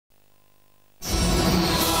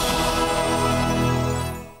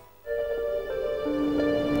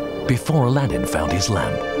Before Aladdin found his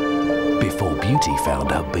lamp, before Beauty found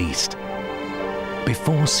her beast,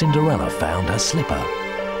 before Cinderella found her slipper,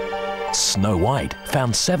 Snow White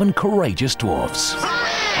found 7 courageous dwarfs.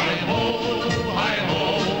 Hi-ho,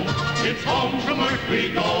 hi-ho, it's home from earth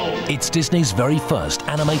we go. It's Disney's very first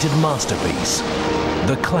animated masterpiece,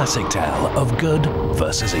 the classic tale of good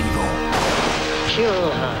versus evil.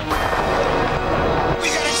 Kill her. We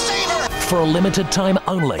gotta save her! For a limited time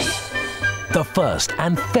only, the first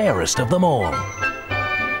and fairest of them all.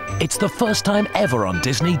 It's the first time ever on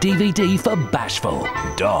Disney DVD for Bashful,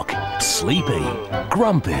 Doc, Sleepy,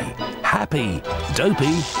 Grumpy, Happy,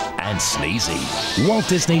 Dopey and Sneezy. Walt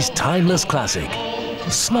Disney's timeless classic,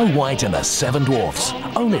 Snow White and the Seven Dwarfs.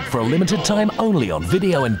 Own it for a limited time only on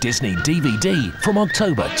video and Disney DVD from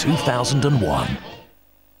October 2001.